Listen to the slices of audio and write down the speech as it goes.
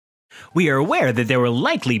We are aware that there will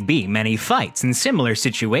likely be many fights in similar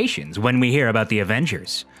situations when we hear about the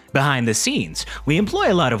Avengers. Behind the scenes, we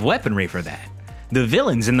employ a lot of weaponry for that. The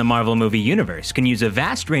villains in the Marvel movie universe can use a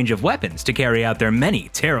vast range of weapons to carry out their many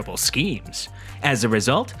terrible schemes. As a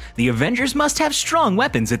result, the Avengers must have strong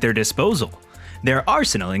weapons at their disposal. Their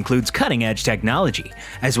arsenal includes cutting-edge technology,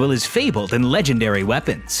 as well as fabled and legendary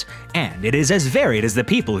weapons, and it is as varied as the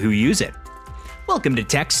people who use it. Welcome to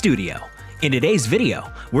Tech Studio. In today's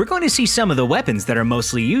video, we're going to see some of the weapons that are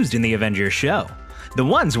mostly used in the Avengers show, the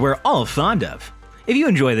ones we're all fond of. If you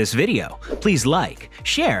enjoy this video, please like,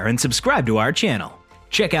 share, and subscribe to our channel.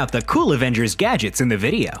 Check out the cool Avengers gadgets in the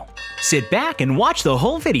video. Sit back and watch the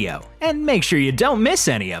whole video, and make sure you don't miss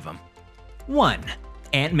any of them. 1.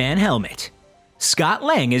 Ant-Man Helmet. Scott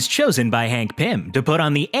Lang is chosen by Hank Pym to put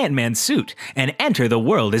on the Ant-Man suit and enter the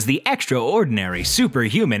world as the extraordinary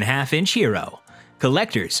superhuman half-inch hero.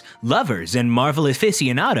 Collectors, lovers, and Marvel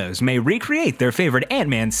aficionados may recreate their favorite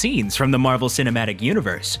Ant-Man scenes from the Marvel Cinematic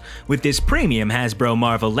Universe with this premium Hasbro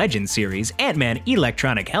Marvel Legends series Ant-Man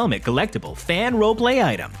electronic helmet collectible fan roleplay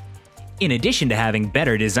item. In addition to having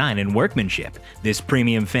better design and workmanship, this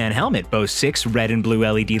premium fan helmet boasts 6 red and blue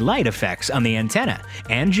LED light effects on the antenna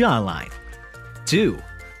and jawline. 2.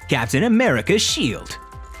 Captain America's Shield.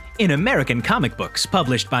 In American comic books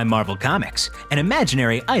published by Marvel Comics, an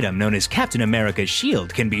imaginary item known as Captain America's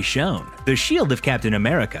Shield can be shown. The Shield of Captain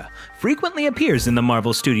America frequently appears in the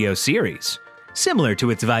Marvel Studios series. Similar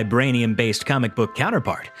to its vibranium-based comic book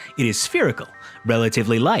counterpart, it is spherical,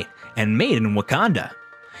 relatively light, and made in Wakanda.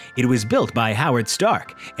 It was built by Howard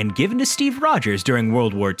Stark and given to Steve Rogers during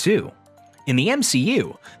World War II. In the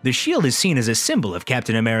MCU, the shield is seen as a symbol of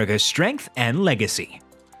Captain America's strength and legacy.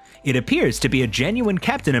 It appears to be a genuine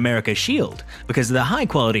Captain America shield because of the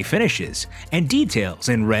high-quality finishes and details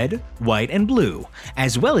in red, white, and blue,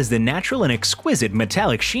 as well as the natural and exquisite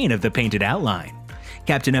metallic sheen of the painted outline.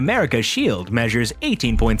 Captain America's shield measures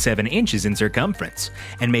 18.7 inches in circumference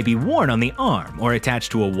and may be worn on the arm or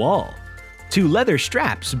attached to a wall. 2 leather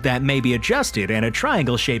straps that may be adjusted and a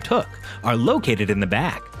triangle-shaped hook are located in the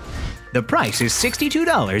back. The price is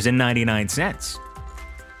 $62.99.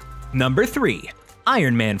 Number 3.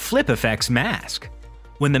 Iron Man Flip Effects Mask.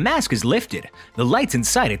 When the mask is lifted, the lights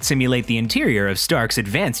inside it simulate the interior of Stark's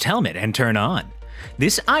advanced helmet and turn on.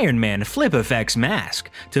 This Iron Man Flip Effects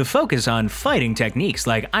Mask, to focus on fighting techniques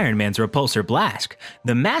like Iron Man's repulsor blast,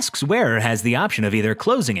 the mask's wearer has the option of either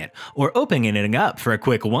closing it or opening it up for a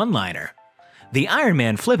quick one-liner. The Iron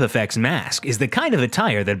Man Flip Effects Mask is the kind of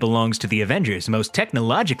attire that belongs to the Avengers' most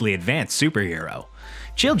technologically advanced superhero.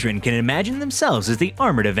 Children can imagine themselves as the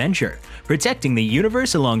armored Avenger, protecting the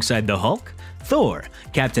universe alongside the Hulk, Thor,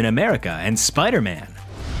 Captain America, and Spider-Man.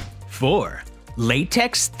 4.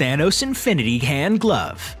 Latex Thanos Infinity Hand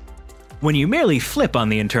Glove. When you merely flip on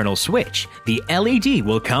the internal switch, the LED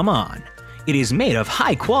will come on. It is made of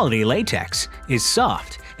high-quality latex, is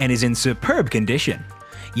soft, and is in superb condition.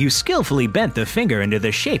 You skillfully bent the finger into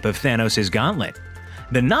the shape of Thanos' gauntlet.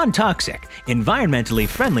 The non-toxic, environmentally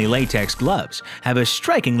friendly latex gloves have a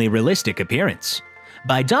strikingly realistic appearance.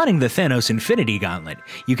 By donning the Thanos Infinity Gauntlet,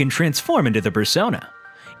 you can transform into the persona.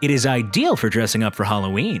 It is ideal for dressing up for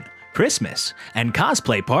Halloween, Christmas, and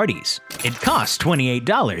cosplay parties. It costs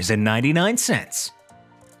 $28.99.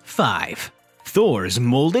 5. Thor's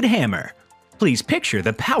Molded Hammer. Please picture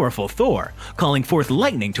the powerful Thor calling forth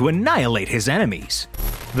lightning to annihilate his enemies.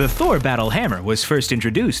 The Thor Battle Hammer was first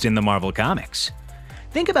introduced in the Marvel Comics.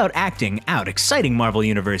 Think about acting out exciting Marvel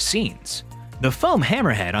Universe scenes. The foam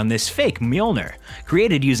hammerhead on this fake Mjolnir,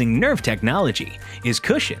 created using nerve technology, is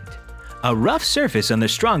cushioned. A rough surface on the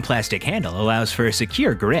strong plastic handle allows for a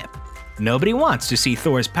secure grip. Nobody wants to see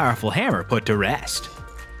Thor's powerful hammer put to rest.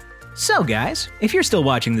 So guys, if you're still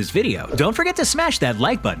watching this video, don't forget to smash that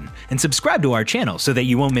like button and subscribe to our channel so that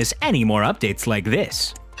you won't miss any more updates like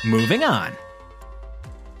this. Moving on.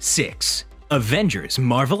 6. Avengers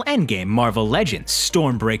Marvel Endgame Marvel Legends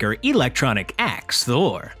Stormbreaker Electronic Axe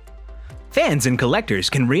Thor. Fans and collectors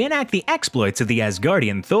can reenact the exploits of the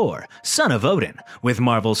Asgardian Thor, son of Odin, with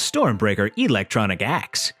Marvel's Stormbreaker Electronic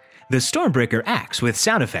Axe. The Stormbreaker axe with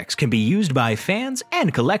sound effects can be used by fans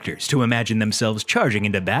and collectors to imagine themselves charging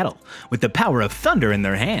into battle with the power of thunder in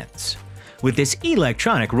their hands. With this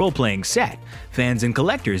electronic role-playing set, fans and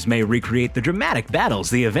collectors may recreate the dramatic battles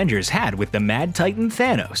the Avengers had with the Mad Titan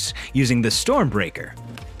Thanos using the Stormbreaker.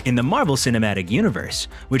 In the Marvel Cinematic Universe,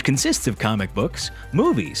 which consists of comic books,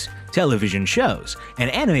 movies, television shows, and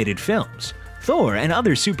animated films, Thor and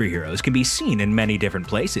other superheroes can be seen in many different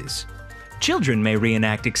places. Children may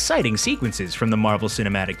reenact exciting sequences from the Marvel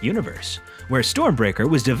Cinematic Universe, where Stormbreaker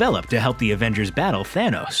was developed to help the Avengers battle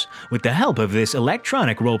Thanos with the help of this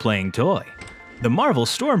electronic role-playing toy. The Marvel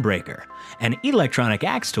Stormbreaker, an electronic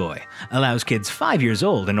axe toy, allows kids 5 years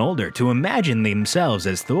old and older to imagine themselves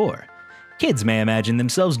as Thor. Kids may imagine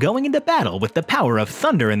themselves going into battle with the power of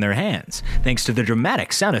thunder in their hands, thanks to the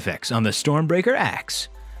dramatic sound effects on the Stormbreaker axe.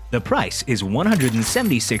 The price is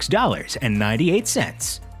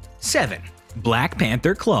 $176.98. 7. Black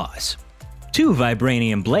Panther Claws. 2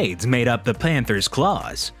 vibranium blades made up the Panther's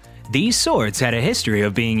claws. These swords had a history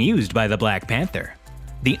of being used by the Black Panther.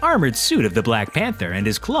 The armored suit of the Black Panther and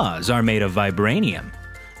his claws are made of vibranium.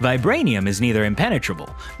 Vibranium is neither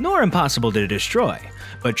impenetrable nor impossible to destroy,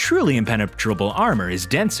 but truly impenetrable armor is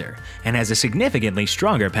denser and has a significantly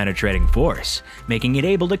stronger penetrating force, making it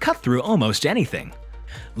able to cut through almost anything.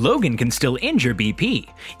 Logan can still injure BP,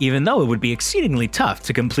 even though it would be exceedingly tough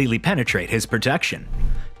to completely penetrate his protection.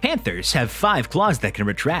 Panthers have 5 claws that can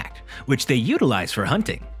retract, which they utilize for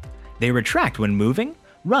hunting. They retract when moving,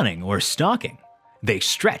 running, or stalking. They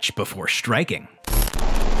stretch before striking.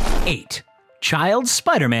 8. Child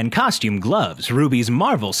Spider-Man Costume Gloves, Ruby's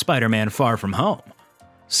Marvel Spider-Man Far From Home.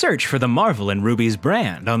 Search for the Marvel and Ruby's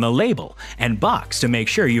brand on the label and box to make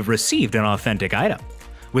sure you've received an authentic item.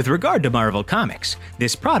 With regard to Marvel Comics,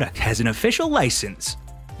 this product has an official license.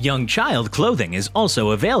 Young child clothing is also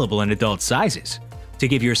available in adult sizes. To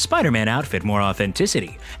give your Spider-Man outfit more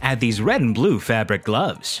authenticity, add these red and blue fabric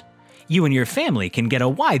gloves. You and your family can get a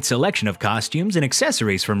wide selection of costumes and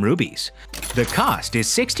accessories from Ruby's. The cost is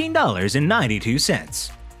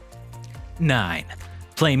 $16.92. 9.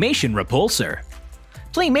 Playmation Repulsor.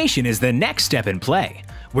 Playmation is the next step in play,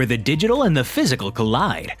 where the digital and the physical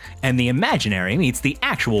collide, and the imaginary meets the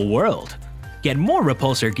actual world. Get more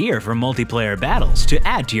Repulsor gear for multiplayer battles to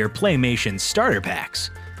add to your Playmation starter packs.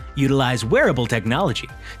 Utilize wearable technology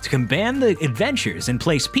to command the adventures and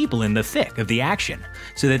place people in the thick of the action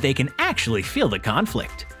so that they can actually feel the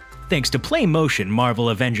conflict. Thanks to PlayMotion Marvel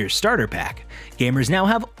Avengers Starter Pack, gamers now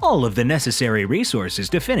have all of the necessary resources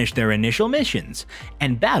to finish their initial missions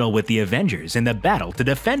and battle with the Avengers in the battle to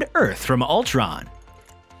defend Earth from Ultron.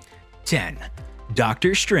 10.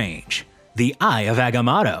 Doctor Strange, the Eye of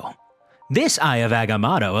Agamotto. This Eye of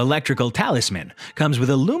Agamotto electrical talisman comes with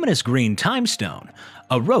a luminous green time stone,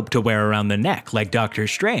 a rope to wear around the neck like Doctor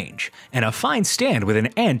Strange, and a fine stand with an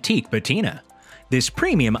antique patina. This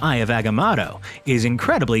premium Eye of Agamotto is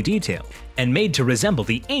incredibly detailed and made to resemble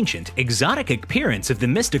the ancient, exotic appearance of the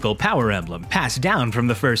mystical power emblem passed down from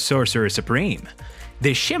the first Sorcerer Supreme.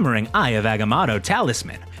 This shimmering Eye of Agamotto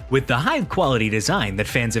talisman, with the high-quality design that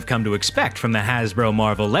fans have come to expect from the Hasbro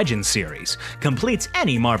Marvel Legends series, completes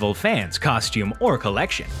any Marvel fan's costume or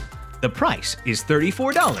collection. The price is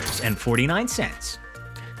 $34.49.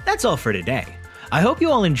 That's all for today. I hope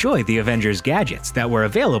you all enjoyed the Avengers gadgets that were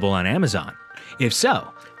available on Amazon. If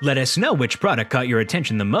so, let us know which product caught your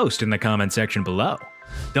attention the most in the comment section below.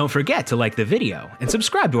 Don't forget to like the video and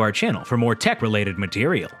subscribe to our channel for more tech-related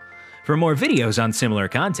material. For more videos on similar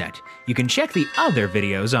content, you can check the other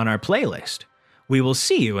videos on our playlist. We will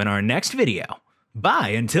see you in our next video. Bye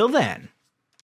until then.